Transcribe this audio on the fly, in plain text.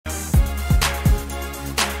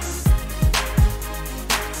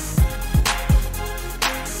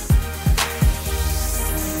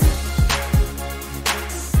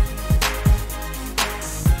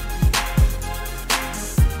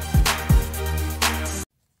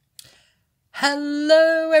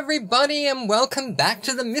Hello everybody and welcome back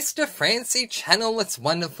to the Mr. Francy channel. It's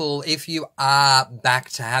wonderful if you are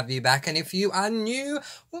back to have you back, and if you are new,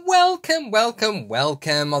 welcome.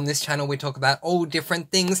 On this channel we talk about all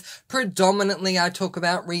different things. Predominantly I talk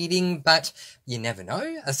about reading, but you never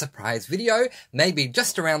know, a surprise video maybe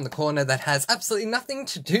just around the corner that has absolutely nothing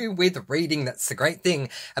to do with reading. That's the great thing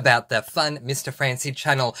about the fun Mr. Francy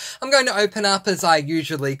channel. I'm going to open up, as I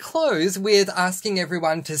usually close, with asking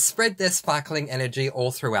everyone to spread their sparkling energy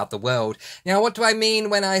all throughout the world. Now, what do I mean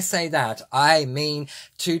when I say that? I mean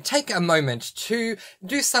to take a moment to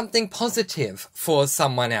do something positive for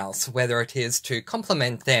someone else, whether it is to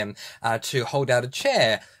compliment them, to hold out a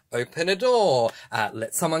chair, open a door,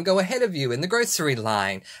 let someone go ahead of you in the grocery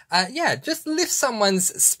line. Yeah, just lift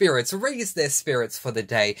someone's spirits, raise their spirits for the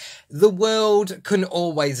day. The world can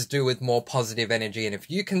always do with more positive energy, and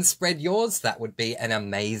if you can spread yours, that would be an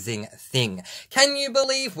amazing thing. Can you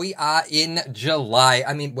believe we are in July?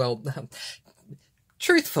 I mean, well,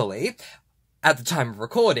 truthfully, at the time of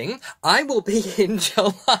recording, I will be in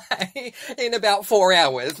July in about 4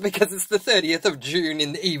 hours, because it's the 30th of June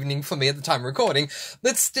in the evening for me at the time of recording.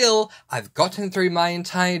 But still, I've gotten through my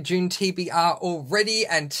entire June TBR already,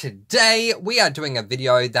 and today we are doing a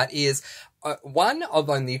video that is one of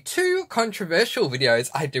only 2 controversial videos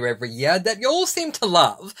I do every year that you all seem to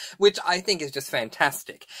love, which I think is just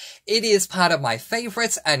fantastic. It is part of my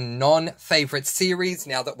favourites and non-favourite series.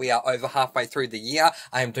 Now that we are over halfway through the year,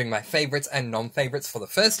 I am doing my favourites and non-favourites for the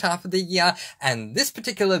first half of the year, and this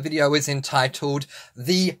particular video is entitled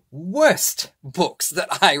The Worst Books That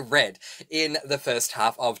I Read in the First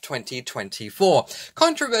Half of 2024.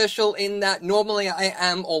 Controversial in that normally I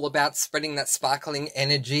am all about spreading that sparkling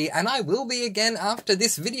energy, and I will be again after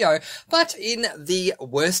this video, but in the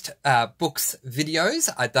worst books videos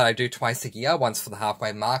that I do twice a year, once for the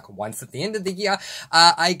halfway mark, once at the end of the year,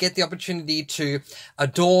 I get the opportunity to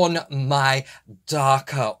adorn my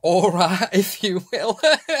darker aura, if you will.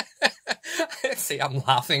 See, I'm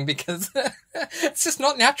laughing because it's just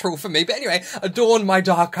not natural for me, but anyway, adorn my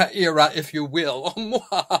darker era, if you will.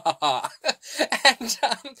 And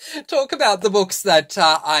talk about the books that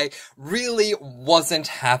I really wasn't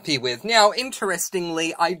happy with. Now,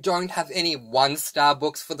 interestingly, I don't have any 1-star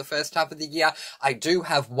books for the first half of the year. I do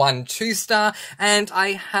have 1 2-star, and I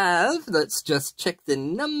have, let's just check the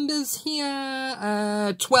numbers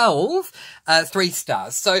here, 12 3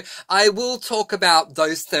 stars. So I will talk about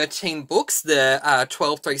those 13 books, the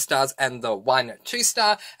 12 3 stars and the 1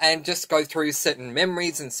 2-star, and just go through certain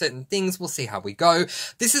memories and certain things. We'll see how we go.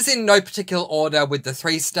 This is in no particular order with the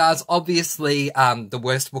 3 stars. Obviously, the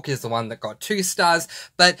worst book is the one that got 2 stars,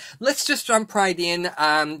 but let's just jump right in.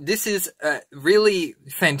 This is really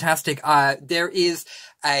fantastic. There is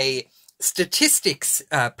a statistics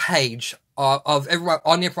page of everyone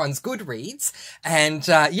on everyone's Goodreads, and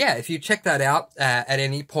yeah, if you check that out at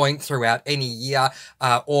any point throughout any year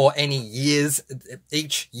or any years,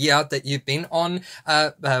 each year that you've been on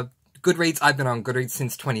Goodreads, I've been on Goodreads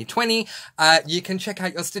since 2020, you can check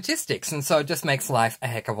out your statistics, and so it just makes life a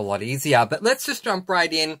heck of a lot easier. But let's just jump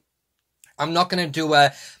right in. I'm not going to do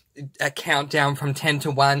a countdown from 10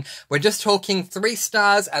 to 1. We're just talking 3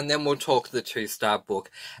 stars, and then we'll talk the 2-star book.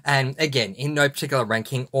 And again, in no particular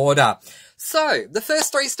ranking order. So, the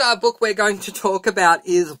first 3-star book we're going to talk about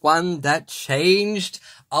is one that changed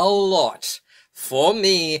a lot for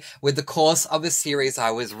me with the course of a series I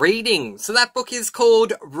was reading. So that book is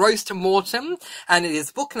called Roast Mortem, and it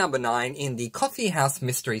is book number 9 in the Coffee House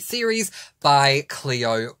Mystery series by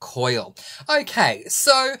Cleo Coyle. Okay,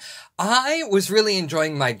 so I was really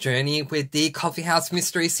enjoying my journey with the Coffee House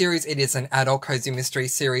Mystery series. It is an adult cozy mystery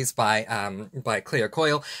series by Cleo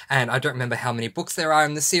Coyle, and I don't remember how many books there are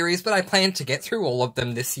in the series, but I plan to get through all of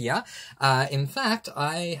them this year. In fact,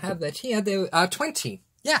 I have that here. There are 20.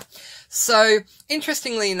 Yeah. So,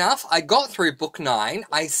 interestingly enough, I got through book 9,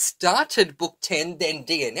 I started book 10, then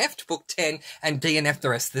DNF'd book 10, and DNF'd the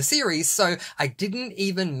rest of the series, so I didn't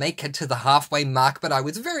even make it to the halfway mark, but I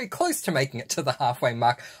was very close to making it to the halfway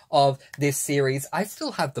mark of this series. I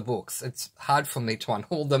still have the books. It's hard for me to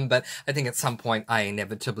unhaul them, but I think at some point I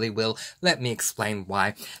inevitably will. Let me explain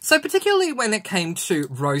why. So, particularly when it came to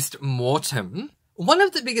Roast Mortem, one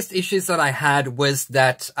of the biggest issues that I had was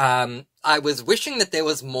that I was wishing that there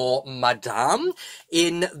was more Madame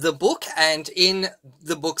in the book and in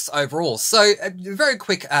the books overall. So, a very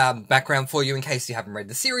quick background for you in case you haven't read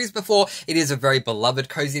the series before. It is a very beloved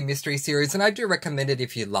cozy mystery series, and I do recommend it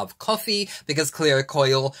if you love coffee, because Cleo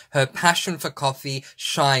Coyle, her passion for coffee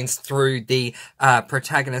shines through the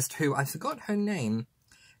protagonist, who I forgot her name.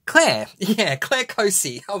 Claire. Yeah, Claire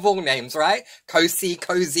Cozy, of all names, right? Cozy.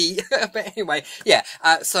 But anyway, yeah.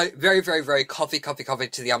 So very, very, very coffee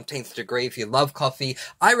to the umpteenth degree. If you love coffee,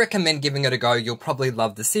 I recommend giving it a go. You'll probably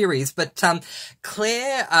love the series. But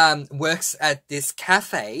Claire works at this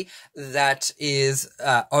cafe that is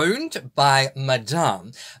owned by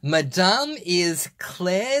Madame. Madame is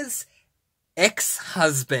Claire's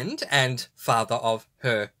ex-husband and father of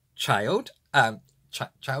her child.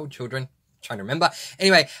 Children. Trying to remember.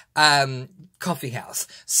 Anyway, coffee house.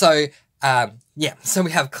 So, yeah. So we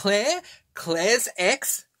have Claire's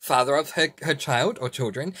ex, father of her child or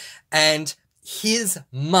children, and his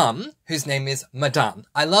mum, whose name is Madame.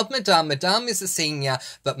 I love Madame. Madame is a senior,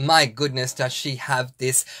 but my goodness, does she have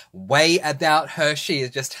this way about her. She is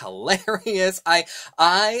just hilarious.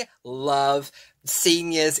 I love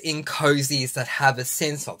seniors in cozies that have a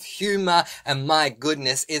sense of humor, and my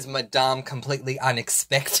goodness, is Madame completely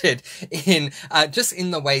unexpected in just in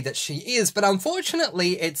the way that she is. But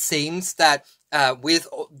unfortunately, it seems that with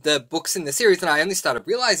the books in the series, and I only started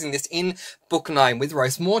realizing this in book 9 with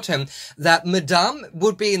Rose Mortem, that Madame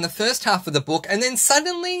would be in the first half of the book, and then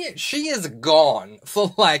suddenly she is gone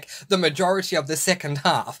for like the majority of the second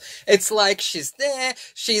half. It's like she's there,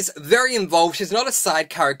 she's very involved, she's not a side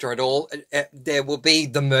character at all. There will be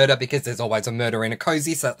the murder, because there's always a murder in a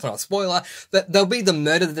cozy, so that's not a spoiler, but there'll be the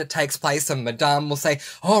murder that takes place, and Madame will say,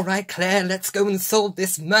 all right, Claire, let's go and solve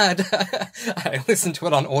this murder. I listened to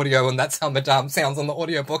it on audio, and that's how Madame sounds on the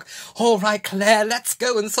audiobook. All right, Claire, let's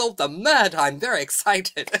go and solve the murder. I'm very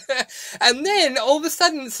excited. And then all of a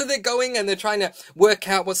sudden, so they're going and they're trying to work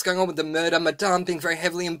out what's going on with the murder, Madame being very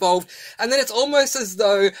heavily involved. And then it's almost as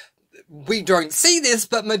though we don't see this,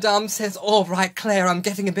 but Madame says, all right, Claire, I'm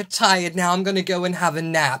getting a bit tired now. I'm going to go and have a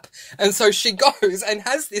nap. And so she goes and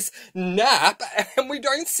has this nap, and we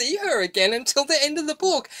don't see her again until the end of the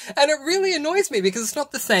book. And it really annoys me because it's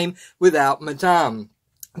not the same without Madame.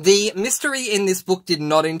 The mystery in this book did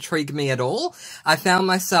not intrigue me at all. I found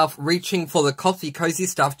myself reaching for the cozy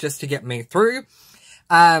stuff just to get me through.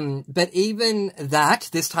 But even that,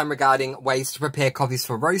 this time regarding ways to prepare coffees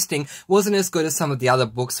for roasting, wasn't as good as some of the other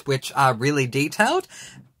books, which are really detailed.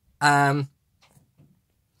 And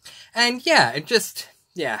yeah, it just,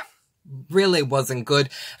 yeah, really wasn't good.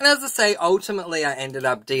 And as I say, ultimately I ended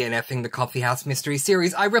up DNFing the Coffee House Mystery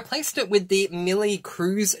Series. I replaced it with the Millie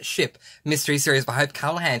Cruise Ship Mystery Series by Hope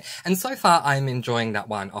Callahan, and so far I'm enjoying that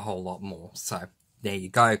one a whole lot more. So there you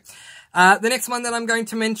go. The next one that I'm going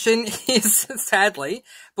to mention is, sadly,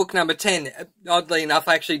 book number 10. Oddly enough,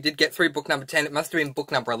 I actually did get through book number 10. It must have been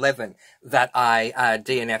book number 11 that I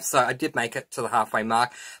DNF'd, so I did make it to the halfway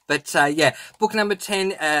mark. But yeah, book number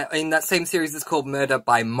 10 in that same series is called Murder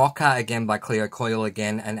by Mocha, again by Cleo Coyle,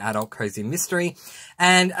 again an adult cozy mystery.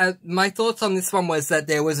 And my thoughts on this one was that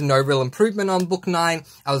there was no real improvement on book 9.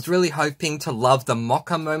 I was really hoping to love the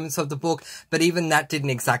Mocha moments of the book, but even that didn't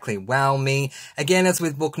exactly wow me. Again, as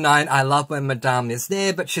with book 9, I love when Madame is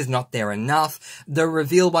there, but she's not there enough. The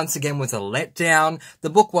reveal once again was a letdown. The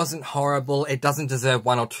book wasn't horrible. It doesn't deserve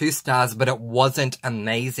 1 or 2 stars, but it wasn't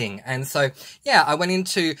amazing. And so, yeah, I went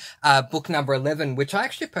into book number 11, which I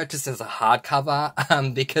actually purchased as a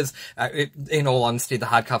hardcover, because in all honesty, the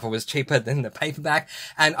hardcover was cheaper than the paperback.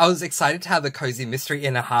 And I was excited to have a cozy mystery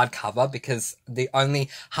in a hardcover, because the only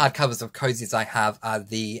hardcovers of cozies I have are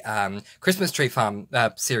the Christmas Tree Farm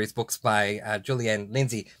series books by Julianne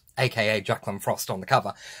Lindsay, aka Jacqueline Frost, on the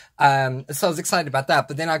cover. So I was excited about that,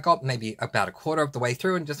 but then I got maybe about a quarter of the way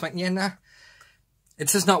through and just went, yeah, nah,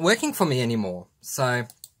 it's just not working for me anymore. So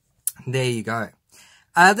there you go.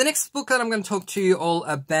 The next book that I'm going to talk to you all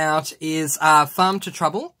about is Farm to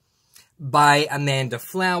Trouble by Amanda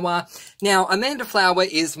Flower. Now, Amanda Flower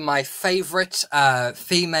is my favourite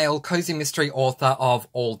female cozy mystery author of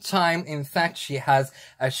all time. In fact, she has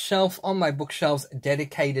a shelf on my bookshelves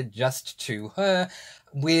dedicated just to her,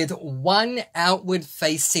 with one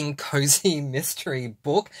outward-facing cozy mystery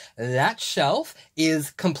book. That shelf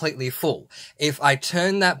is completely full. If I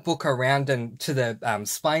turn that book around and to the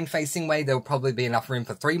spine-facing way, there will probably be enough room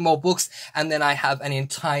for 3 more books, and then I have an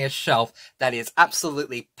entire shelf that is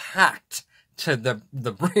absolutely packed to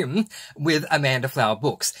the brim with Amanda Flower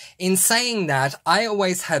books. In saying that, I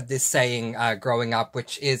always had this saying growing up,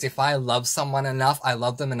 which is, if I love someone enough, I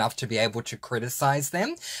love them enough to be able to criticize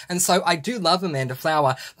them. And so I do love Amanda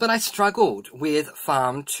Flower, but I struggled with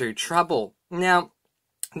Farm to Trouble. Now,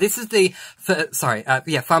 This is the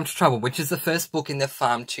Farm to Trouble, which is the first book in the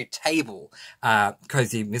Farm to Table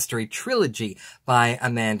cozy mystery trilogy by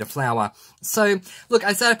Amanda Flower. So, look,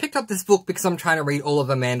 I said I picked up this book because I'm trying to read all of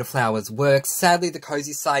Amanda Flower's work. Sadly, the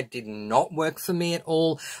cozy side did not work for me at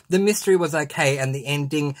all. The mystery was okay, and the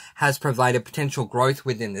ending has provided potential growth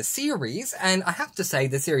within the series, and I have to say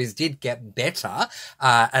the series did get better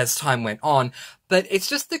as time went on. But it's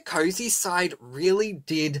just the cozy side really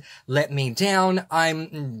did let me down.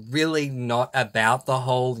 I'm really not about the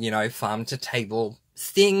whole, farm to table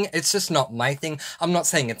thing. It's just not my thing. I'm not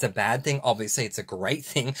saying it's a bad thing. Obviously, it's a great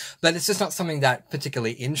thing, but it's just not something that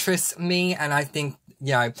particularly interests me. And I think,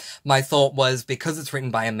 my thought was because it's written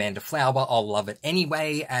by Amanda Flower, I'll love it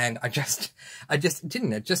anyway. And it just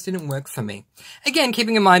didn't work for me. Again,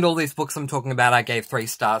 keeping in mind all these books I'm talking about, I gave 3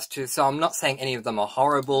 stars to, so I'm not saying any of them are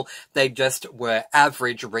horrible. They just were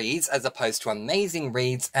average reads as opposed to amazing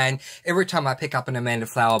reads. And every time I pick up an Amanda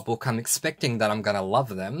Flower book, I'm expecting that I'm going to love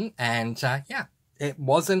them. And, it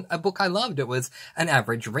wasn't a book I loved. It was an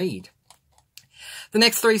average read. The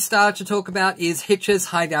next 3 stars to talk about is Hitches,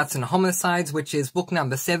 Hideouts and Homicides, which is book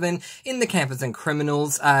number 7 in the Campers and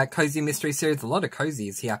Criminals cozy mystery series. A lot of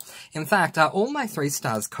cozies here. In fact, all my 3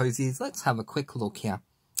 stars cozies. Let's have a quick look here.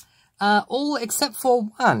 All except for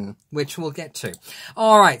one, which we'll get to.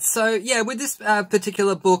 Alright, so yeah, with this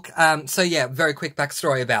particular book, very quick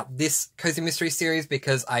backstory about this cozy mystery series,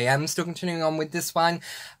 because I am still continuing on with this one.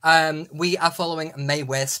 We are following Mae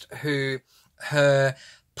West, who her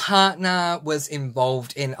partner was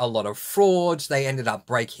involved in a lot of fraud. They ended up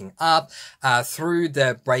breaking up. Through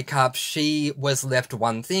the breakup, she was left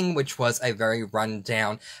one thing, which was a very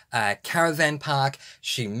rundown caravan park.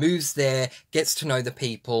 She moves there, gets to know the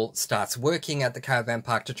people, starts working at the caravan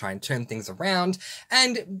park to try and turn things around.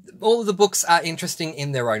 And all of the books are interesting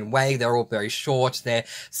in their own way. They're all very short. They're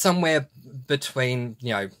somewhere between,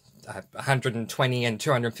 120 and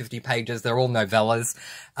 250 pages. They're all novellas.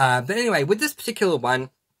 But anyway, with this particular one,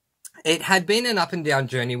 it had been an up and down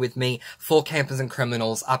journey with me for Campers and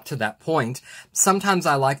Criminals up to that point. Sometimes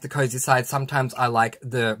I like the cozy side, sometimes I like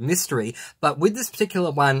the mystery, but with this particular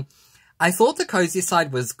one, I thought the cozy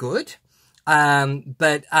side was good. And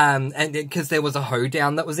because there was a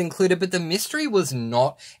hoedown that was included, but the mystery was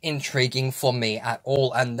not intriguing for me at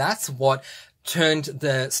all, and that's what turned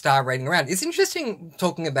the star rating around. It's interesting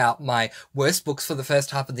talking about my worst books for the first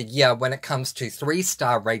half of the year when it comes to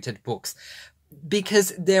 3-star rated books,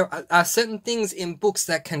 because there are certain things in books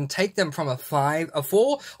that can take them from a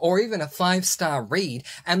 4, or even a 5-star read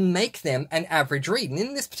and make them an average read. And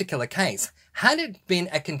in this particular case, had it been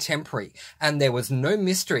a contemporary and there was no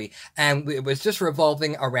mystery and it was just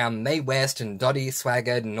revolving around Mae West and Dottie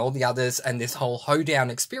Swaggart and all the others and this whole hoedown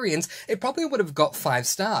experience, it probably would have got 5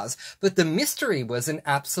 stars. But the mystery was an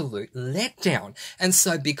absolute letdown. And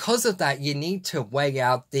so because of that, you need to weigh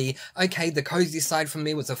out the cozy side for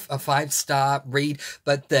me was a 5-star read,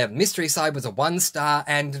 but the mystery side was a 1-star,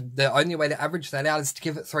 and the only way to average that out is to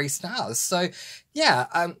give it 3 stars. So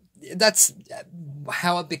yeah, that's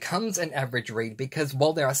how it becomes an average read, because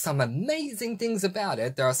while there are some amazing things about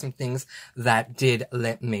it, there are some things that did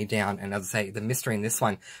let me down. And as I say, the mystery in this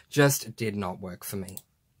one just did not work for me.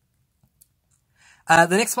 The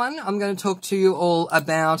next one I'm going to talk to you all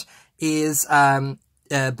about is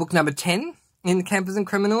book number 10 in Campers and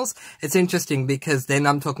Criminals. It's interesting because then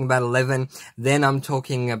I'm talking about 11, then I'm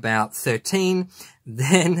talking about 13,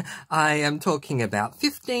 then I am talking about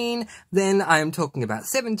 15, then I am talking about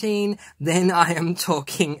 17, then I am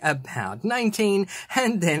talking about 19,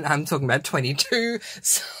 and then I'm talking about 22.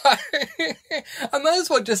 So I might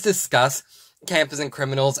as well just discuss Campers and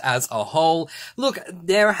Criminals as a whole. Look,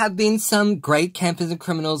 there have been some great Campers and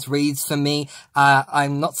Criminals reads for me.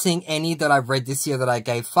 I'm not seeing any that I've read this year that I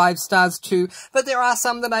gave 5 stars to, but there are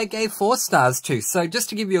some that I gave 4 stars to. So just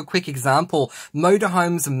to give you a quick example,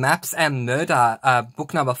 Motorhomes, Maps and Murder,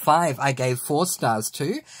 book number 5, I gave 4 stars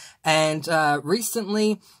to. And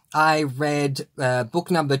recently I read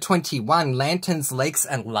book number 21, Lanterns, Lakes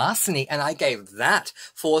and Larceny, and I gave that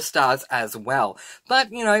 4 stars as well. But,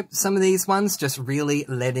 some of these ones just really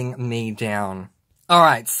letting me down.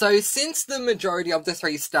 Alright, so since the majority of the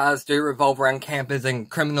 3 stars do revolve around Campers and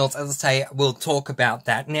Criminals, as I say, we'll talk about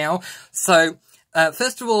that now. So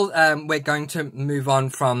first of all, we're going to move on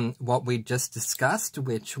from what we just discussed,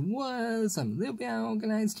 which was a little bit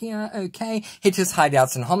organized here. Okay, Hitches,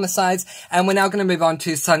 Hideouts and Homicides. And we're now going to move on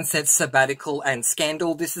to Sunset, Sabbatical and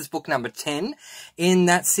Scandal. This is book number 10 in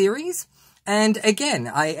that series. And again,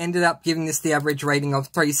 I ended up giving this the average rating of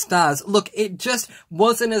 3 stars. Look, it just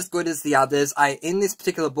wasn't as good as the others. In this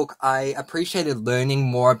particular book, I appreciated learning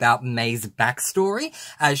more about May's backstory,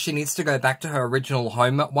 as she needs to go back to her original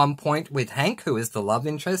home at one point with Hank, who is the love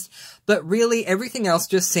interest. But really, everything else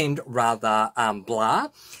just seemed rather blah.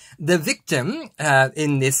 The victim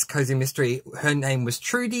in this cozy mystery, her name was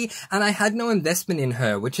Trudy, and I had no investment in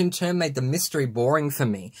her, which in turn made the mystery boring for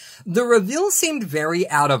me. The reveal seemed very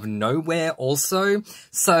out of nowhere also,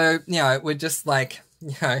 so, you know, we're just like,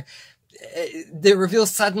 you know, the reveal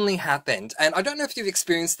suddenly happened, and I don't know if you've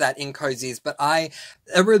experienced that in cozies, but a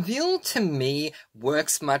reveal to me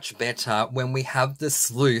works much better when we have the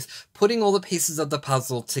sleuth putting all the pieces of the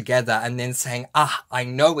puzzle together and then saying, I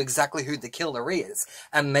know exactly who the killer is,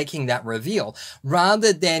 and making that reveal,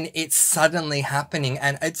 rather than it suddenly happening.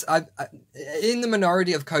 And in the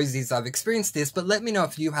minority of cozies I've experienced this, but let me know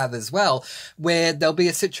if you have as well, where there'll be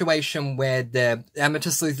a situation where the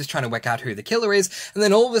amateur sleuth is trying to work out who the killer is, and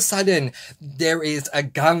then all of a sudden there is a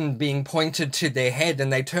gun being pointed to their head,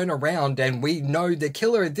 and they turn around and we know the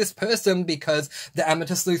killer is this person because the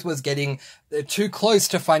amateur sleuth was getting too close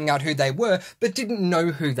to finding out who they were, but didn't know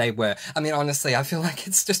who they were. I mean, honestly, I feel like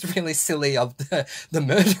it's just really silly of the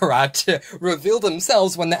murderer to reveal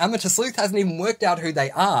themselves when the amateur sleuth hasn't even worked out who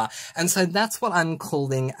they are. And so that's what I'm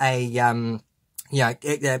calling an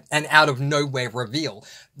out of nowhere reveal.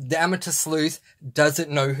 The amateur sleuth doesn't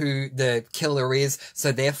know who the killer is,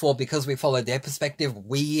 so therefore, because we follow their perspective,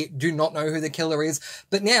 we do not know who the killer is.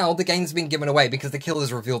 But now the game's been given away because the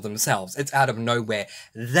killers revealed themselves. It's out of nowhere.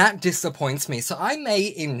 That disappoints me. So I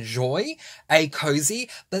may enjoy a cozy,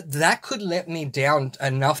 but that could let me down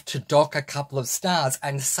enough to dock a couple of stars,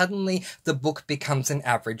 and suddenly the book becomes an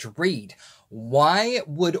average read. Why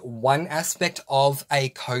would one aspect of a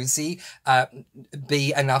cozy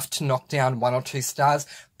be enough to knock down 1 or 2 stars?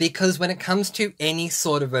 Because when it comes to any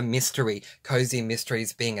sort of a mystery, cozy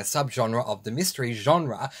mysteries being a subgenre of the mystery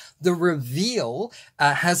genre, the reveal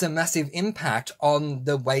has a massive impact on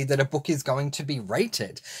the way that a book is going to be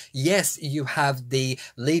rated. Yes, you have the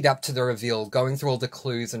lead up to the reveal, going through all the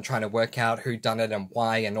clues and trying to work out who done it and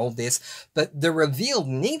why and all this, but the reveal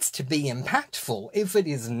needs to be impactful. If it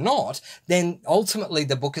is not, then ultimately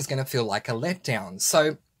the book is going to feel like a letdown.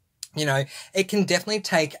 So, you know, it can definitely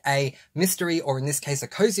take a mystery, or in this case, a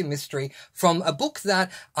cozy mystery, from a book that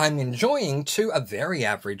I'm enjoying to a very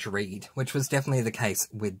average read, which was definitely the case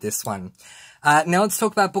with this one. Now let's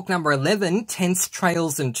talk about book number 11, Tense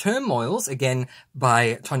Trails and Turmoils, again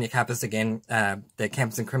by Tonya Kappas, again, the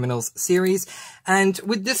Campers and Criminals series. And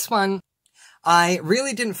with this one, I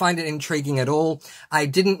really didn't find it intriguing at all. I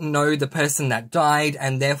didn't know the person that died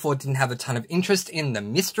and therefore didn't have a ton of interest in the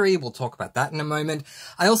mystery. We'll talk about that in a moment.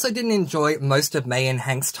 I also didn't enjoy most of May and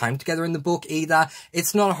Hank's time together in the book either.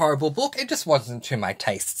 It's not a horrible book, it just wasn't to my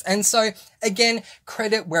tastes. And so, again,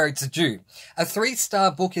 credit where it's due. A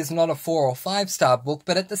 3-star book is not a 4 or 5-star book,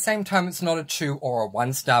 but at the same time it's not a 2 or a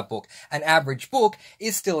 1-star book. An average book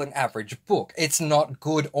is still an average book. It's not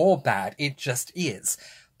good or bad, it just is.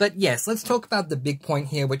 But yes, let's talk about the big point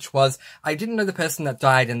here, which was I didn't know the person that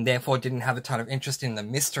died and therefore didn't have a ton of interest in the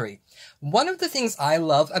mystery. One of the things I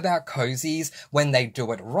love about cozies when they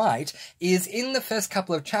do it right is in the first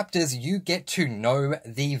couple of chapters you get to know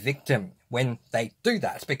the victim when they do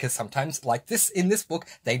that, because sometimes, like this in this book,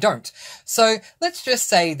 they don't. So let's just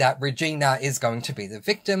say that Regina is going to be the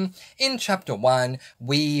victim. In chapter 1,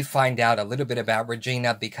 we find out a little bit about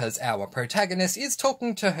Regina because our protagonist is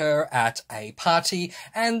talking to her at a party,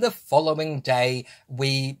 and the following day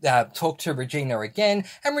we talk to Regina again,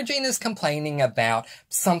 and Regina's complaining about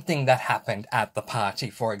something that happened at the party,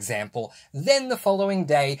 for example. Then the following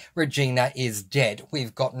day, Regina is dead.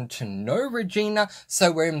 We've gotten to know Regina, so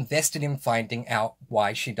we're invested in finding out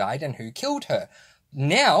why she died and who killed her.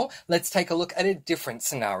 Now, let's take a look at a different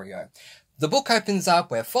scenario. The book opens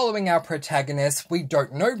up, we're following our protagonist, we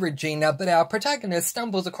don't know Regina, but our protagonist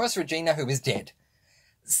stumbles across Regina who is dead.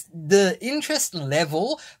 The interest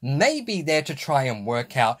level may be there to try and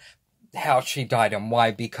work out how she died and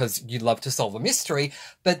why, because you love to solve a mystery,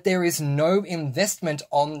 but there is no investment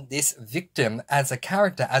on this victim as a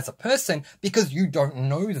character, as a person, because you don't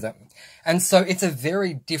know them. And so it's a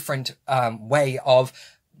very different way of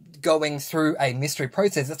going through a mystery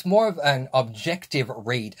process. It's more of an objective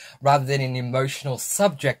read rather than an emotional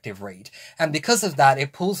subjective read. And because of that,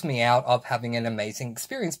 it pulls me out of having an amazing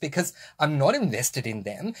experience because I'm not invested in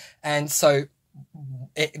them. And so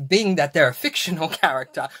being that they're a fictional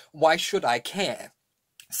character, why should I care?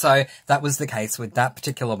 So that was the case with that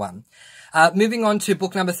particular one. Moving on to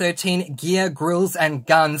book number 13, Gear, Grills and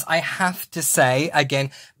Guns. I have to say,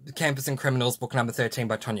 again, Campers and Criminals, book number 13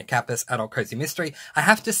 by Tonya Kappas, adult cozy mystery. I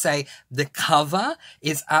have to say, the cover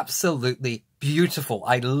is absolutely beautiful.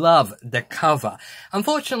 I love the cover.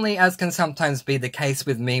 Unfortunately, as can sometimes be the case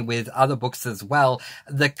with me with other books as well,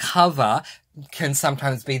 the cover can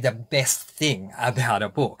sometimes be the best thing about a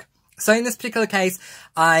book. So in this particular case,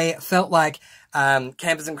 I felt like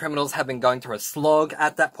Campers and Criminals have been going through a slog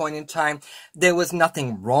at that point in time. There was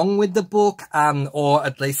nothing wrong with the book, or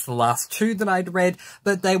at least the last two that I'd read,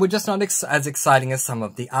 but they were just not as exciting as some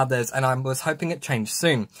of the others, and I was hoping it changed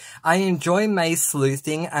soon. I enjoy May's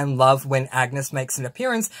sleuthing and love when Agnes makes an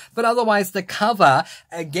appearance, but otherwise the cover,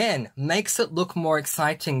 again, makes it look more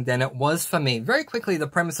exciting than it was for me. Very quickly, the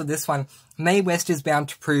premise of this one: Mae West is bound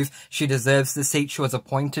to prove she deserves the seat she was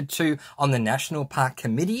appointed to on the National Park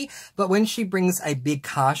Committee, but when she brings a big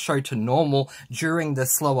car show to normal during the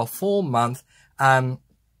slower fall month,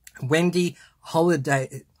 Wendy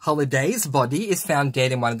Holiday's body is found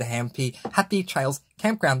dead in one of the Happy Trails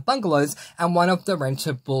campground bungalows, and one of the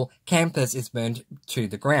rentable campers is burned to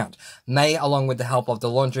the ground. May, along with the help of the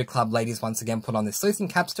laundry club ladies, once again put on their sleuthing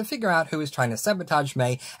caps to figure out who is trying to sabotage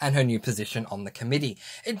May and her new position on the committee.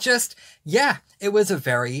 It just, yeah, it was a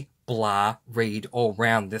very blah read all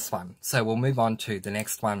round, this one. So we'll move on to the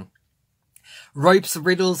next one. Ropes,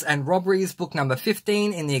 Riddles and Robberies, book number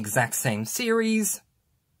 15 in the exact same series.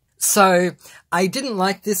 So, I didn't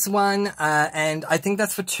like this one, and I think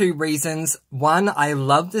that's for two reasons. One, I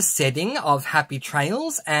love the setting of Happy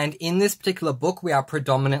Trails, and in this particular book, we are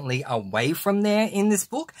predominantly away from there in this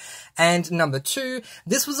book. And number two,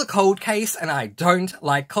 this was a cold case, and I don't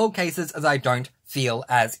like cold cases as I don't feel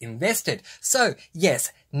as invested. So,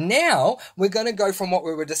 yes, now we're going to go from what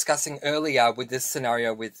we were discussing earlier with this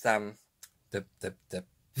scenario with, the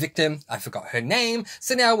victim. I forgot her name,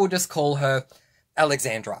 so now we'll just call her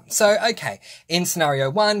Alexandra. So, okay, in scenario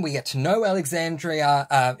 1, we get to know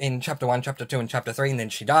Alexandria in chapter 1, chapter 2, and chapter 3, and then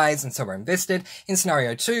she dies, and so we're invested. In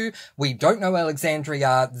scenario 2, we don't know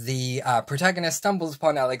Alexandria. The protagonist stumbles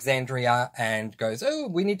upon Alexandria and goes, oh,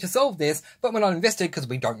 we need to solve this, but we're not invested because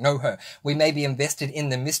we don't know her. We may be invested in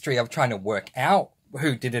the mystery of trying to work out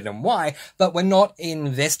who did it and why, but we're not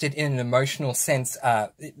invested in an emotional sense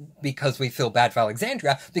because we feel bad for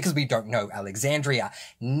Alexandria, because we don't know Alexandria.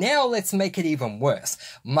 Now let's make it even worse.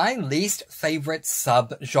 My least favorite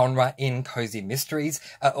sub-genre in cozy mysteries,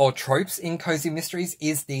 or tropes in cozy mysteries,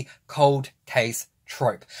 is the cold case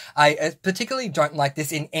trope. I particularly don't like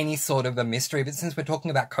this in any sort of a mystery, but since we're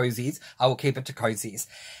talking about cozies, I will keep it to cozies.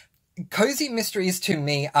 Cozy mysteries to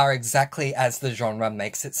me are exactly as the genre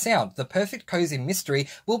makes it sound. The perfect cozy mystery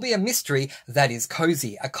will be a mystery that is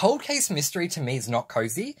cozy. A cold case mystery to me is not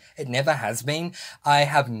cozy. It never has been. I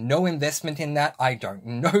have no investment in that. I don't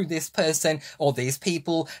know this person or these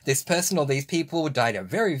people. This person or these people died a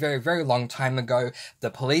very, very, very long time ago. The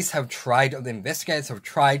police have tried, the investigators have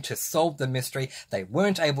tried to solve the mystery. They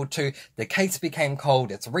weren't able to. The case became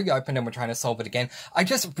cold. It's reopened and we're trying to solve it again. I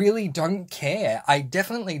just really don't care. I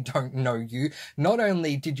definitely don't know you. Not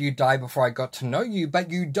only did you die before I got to know you,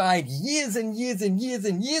 but you died years and years and years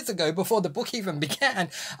and years ago before the book even began.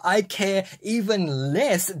 I care even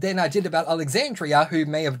less than I did about Alexandria, who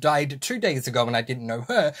may have died 2 days ago and I didn't know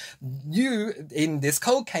her. You, in this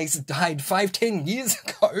cold case, died 5-10 years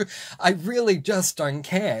ago. I really just don't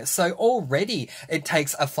care. So already it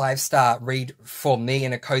takes a 5-star read for me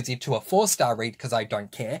in a cozy to a 4-star read because I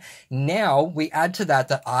don't care. Now we add to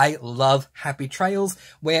that I love Happy Trails,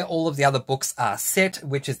 where all of the other books are set,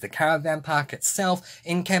 which is the caravan park itself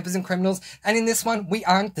in Campers and Criminals, and in this one we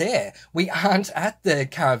aren't there. We aren't at the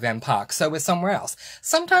caravan park, so we're somewhere else.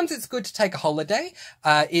 Sometimes it's good to take a holiday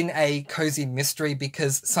in a cozy mystery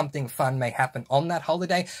because something fun may happen on that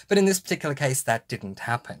holiday, but in this particular case that didn't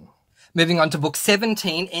happen. Moving on to book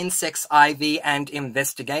 17, Insects, Ivy and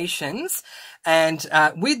Investigations, and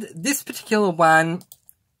with this particular one,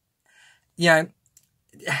 you know,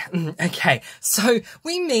 okay, so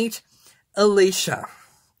we meet Alicia,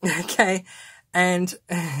 okay, and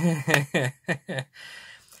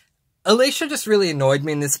Alicia just really annoyed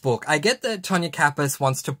me in this book. I get that Tonya Kappas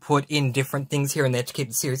wants to put in different things here and there to keep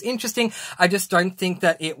the series interesting. I just don't think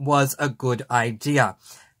that it was a good idea.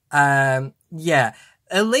 Yeah.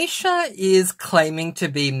 Alicia is claiming to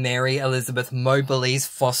be Mary Elizabeth Moberly's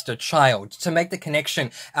foster child. To make the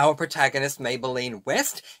connection, our protagonist, Maybelline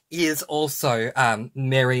West, is also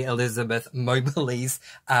Mary Elizabeth Moberly's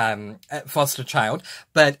foster child,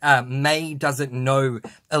 but May doesn't know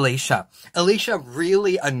Alicia. Alicia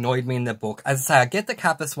really annoyed me in the book. As I say, I get that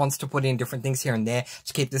Kappas wants to put in different things here and there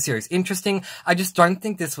to keep the series interesting. I just don't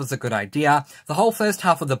think this was a good idea. The whole first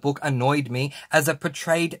half of the book annoyed me as it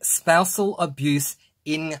portrayed spousal abuse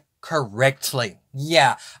incorrectly.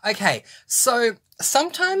 Yeah, okay, so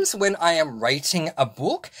sometimes when I am rating a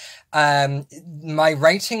book, my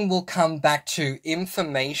rating will come back to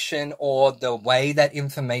information or the way that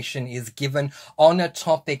information is given on a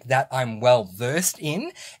topic that I'm well versed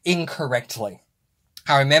in incorrectly.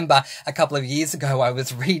 I remember a couple of years ago I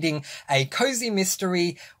was reading a cozy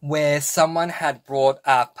mystery where someone had brought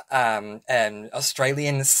up an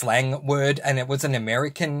Australian slang word, and it was an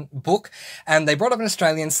American book, and they brought up an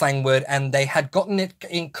Australian slang word and they had gotten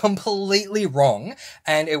it completely wrong,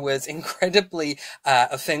 and it was incredibly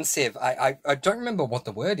offensive. I don't remember what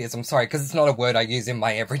the word is, I'm sorry, because it's not a word I use in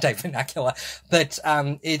my everyday vernacular, but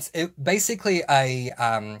it's basically a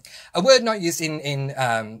word not used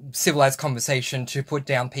in civilized conversation to put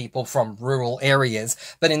down people from rural areas.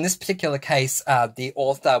 But in this particular case, the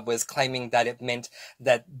author was claiming that it meant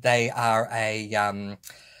that they are a,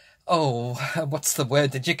 what's the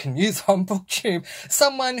word that you can use on BookTube?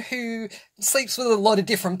 Someone who sleeps with a lot of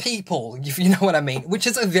different people, if you know what I mean, which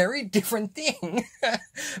is a very different thing.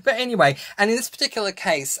 But anyway, and in this particular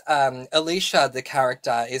case, Alicia, the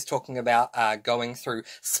character, is talking about going through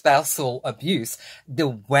spousal abuse. The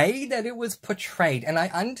way that it was portrayed, and I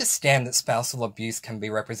understand that spousal abuse can be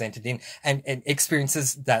represented in, and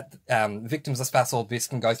experiences that victims of spousal abuse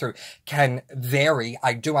can go through can vary.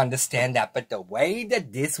 I do understand that, but the way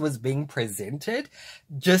that this was being presented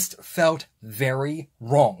just felt very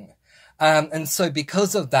wrong. And so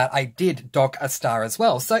because of that, I did dock a star as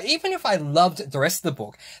well. So even if I loved the rest of the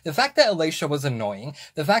book, the fact that Alicia was annoying,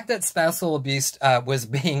 the fact that spousal abuse was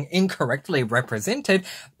being incorrectly represented,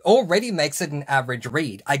 already makes it an average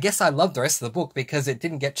read. I guess I love the rest of the book because it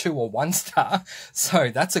didn't get 2 or 1 star.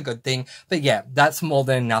 So that's a good thing. But yeah, that's more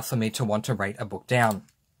than enough for me to want to rate a book down.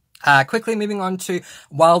 Quickly moving on to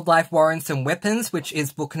Wildlife, Warrants and Weapons, which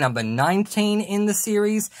is book number 19 in the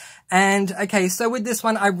series. And, okay, so with this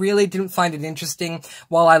one, I really didn't find it interesting.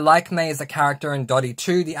 While I like May as a character and Dottie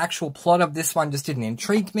too, the actual plot of this one just didn't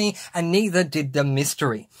intrigue me, and neither did the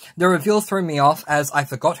mystery. The reveal threw me off as I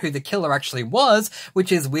forgot who the killer actually was,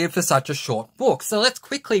 which is weird for such a short book. So let's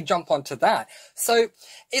quickly jump onto that. So,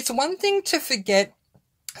 it's one thing to forget.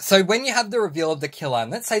 So when you have the reveal of the killer, and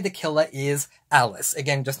let's say the killer is Alice,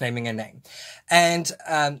 again, just naming a name. And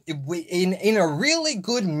in a really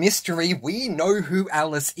good mystery, we know who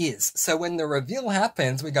Alice is. So when the reveal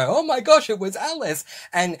happens, we go, oh my gosh, it was Alice.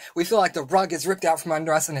 And we feel like the rug is ripped out from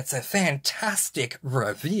under us, and it's a fantastic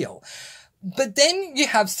reveal. But then you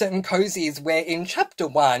have certain cozies where in chapter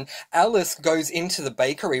 1, Alice goes into the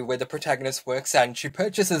bakery where the protagonist works at and she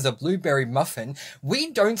purchases a blueberry muffin. We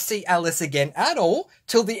don't see Alice again at all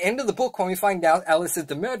till the end of the book when we find out Alice is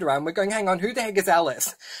the murderer, and we're going, hang on, who the heck is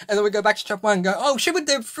Alice? And then we go back to chapter 1 and go, oh, she was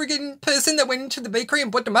the friggin' person that went into the bakery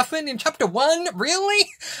and bought the muffin in chapter 1? Really?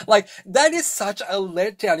 Like, that is such a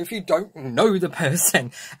letdown if you don't know the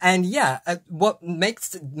person. And yeah, what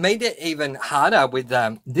made it even harder with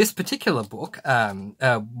this particular book,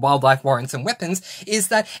 Wildlife, Warrants and Weapons, is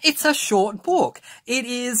that it's a short book. It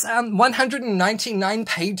is 199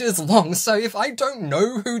 pages long, so if I don't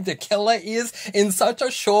know who the killer is in such a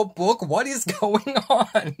short book, what is going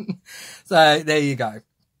on? So there you go.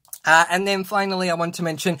 And then finally, I want to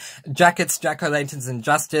mention Jackets, Jack-O-Lanterns and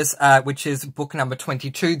Justice, which is book number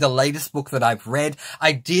 22, the latest book that I've read.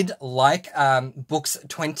 I did like books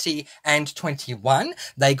 20 and 21.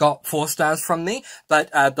 They got 4 stars from me,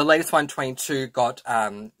 but the latest one, 22, got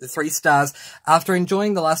 3 stars. After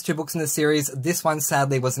enjoying the last 2 books in the series, this one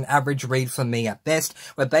sadly was an average read for me at best.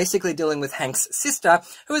 We're basically dealing with Hank's sister,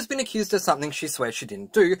 who has been accused of something she swears she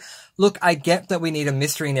didn't do. Look, I get that we need a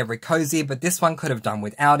mystery in every cozy, but this one could have done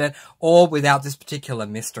without it, or without this particular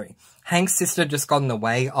mystery. Hank's sister just got in the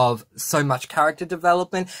way of so much character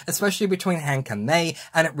development, especially between Hank and May,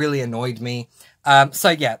 and it really annoyed me. So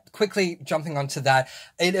yeah, quickly jumping onto that,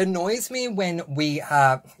 it annoys me when we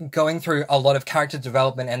are going through a lot of character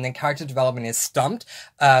development and then character development is stumped,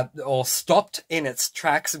 or stopped in its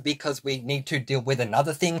tracks because we need to deal with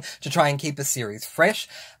another thing to try and keep a series fresh.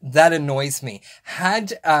 That annoys me.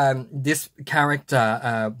 Had, this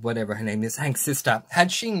character, whatever her name is, Hank's sister,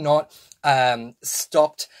 had she not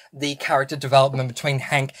stopped the character development between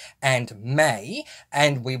Hank and May,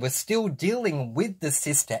 and we were still dealing with the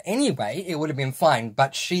sister anyway, it would have been fine,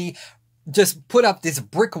 but she just put up this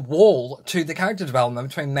brick wall to the character development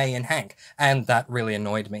between May and Hank, and that really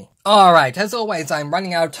annoyed me. Alright, as always, I'm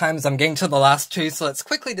running out of time as I'm getting to the last two, so let's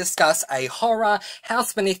quickly discuss a horror,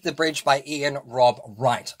 House Beneath the Bridge by Ian Rob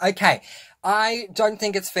Wright. Okay, I don't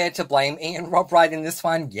think it's fair to blame Ian Rob Wright in this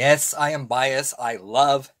one. Yes, I am biased. I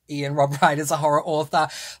love Ian Rob Wright as a horror author,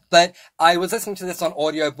 but I was listening to this on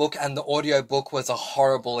audiobook, and the audiobook was a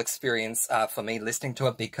horrible experience for me listening to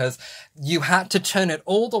it, because you had to turn it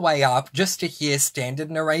all the way up just to hear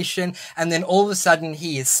standard narration, and then all of a sudden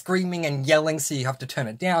he is screaming and yelling, so you have to turn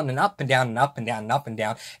it down and up and down and up and down and up and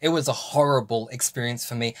down. It was a horrible experience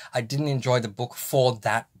for me. I didn't enjoy the book for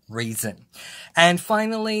that reason. And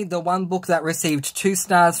finally, the one book that received 2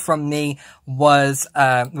 stars from me was,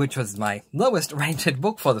 which was my lowest rated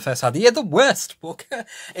book for the first half of the year, the worst book,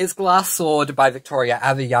 is Glass Sword by Victoria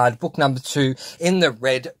Aveyard, book number 2 in the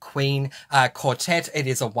Red Queen quartet. It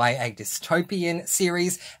is a YA dystopian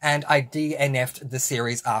series, and I DNF'd the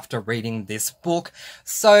series after reading this book.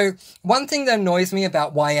 So, one thing that annoys me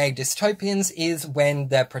about YA dystopians is when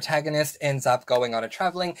the protagonist ends up going on a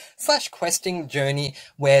traveling / questing journey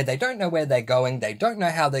where they don't know where they're going, they don't know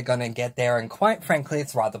how they're going to get there, and quite frankly,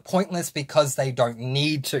 it's rather pointless because they don't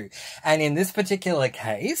need to. And in this particular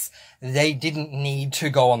case, they didn't need to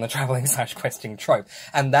go on the traveling / questing trope,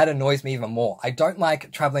 and that annoys me even more. I don't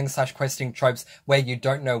like traveling / questing tropes where you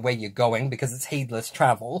don't know where you're going because it's heedless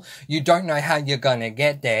travel. You don't know how you're going to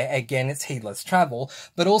get there. Again, it's heedless travel,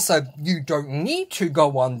 but also you don't need to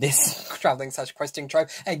go on this traveling / questing trope.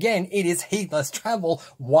 Again, it is heedless travel.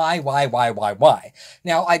 Why?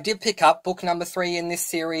 Now, I did pick up book number 3 in this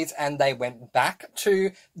series, and they went back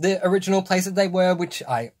to the original place that they were, which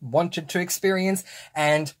I wanted to experience,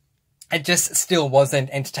 and it just still wasn't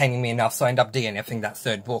entertaining me enough, so I ended up DNFing that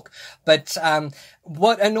 3rd book. But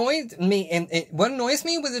what annoys me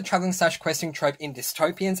with the traveling / questing trope in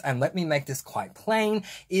dystopians, and let me make this quite plain,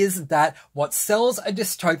 is that what sells a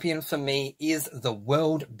dystopian for me is the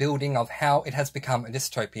world building of how it has become a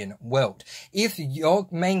dystopian world. If your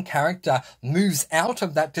main character moves out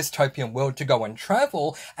of that dystopian world to go and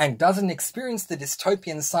travel and doesn't experience the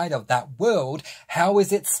dystopian side of that world, how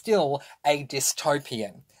is it still a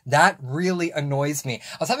dystopian? That really annoys me.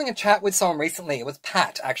 I was having a chat with someone recently. It was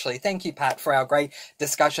Pat, actually. Thank you, Pat, for our great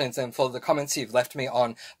discussions and for the comments you've left me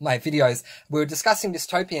on my videos. We were discussing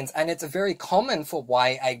dystopians, and it's very common for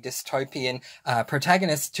YA dystopian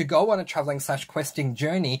protagonists to go on a traveling / questing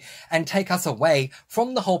journey and take us away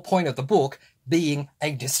from the whole point of the book, being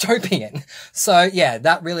a dystopian. So yeah,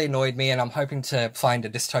 that really annoyed me, and I'm hoping to find a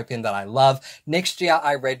dystopian that I love. Next year,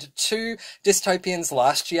 I read 2 dystopians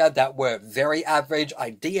last year that were very average.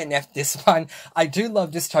 I DNF'd this one. I do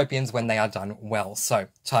love dystopians when they are done well, so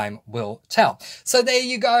time will tell. So there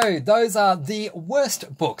you go. Those are the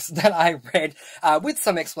worst books that I read, with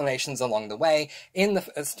some explanations along the way in the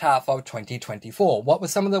first half of 2024. What were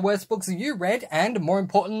some of the worst books you read, and more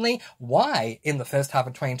importantly, why in the first half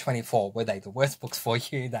of 2024 were they the worst books for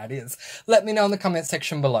you, that is? Let me know in the comment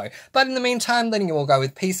section below. But in the meantime, letting you all go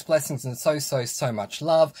with peace, blessings, and so much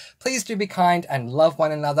love. Please do be kind and love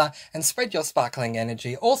one another, and spread your sparkling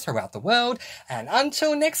energy all throughout the world. And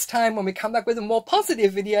until next time, when we come back with a more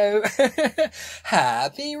positive video,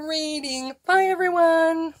 happy reading. Bye,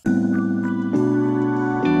 everyone.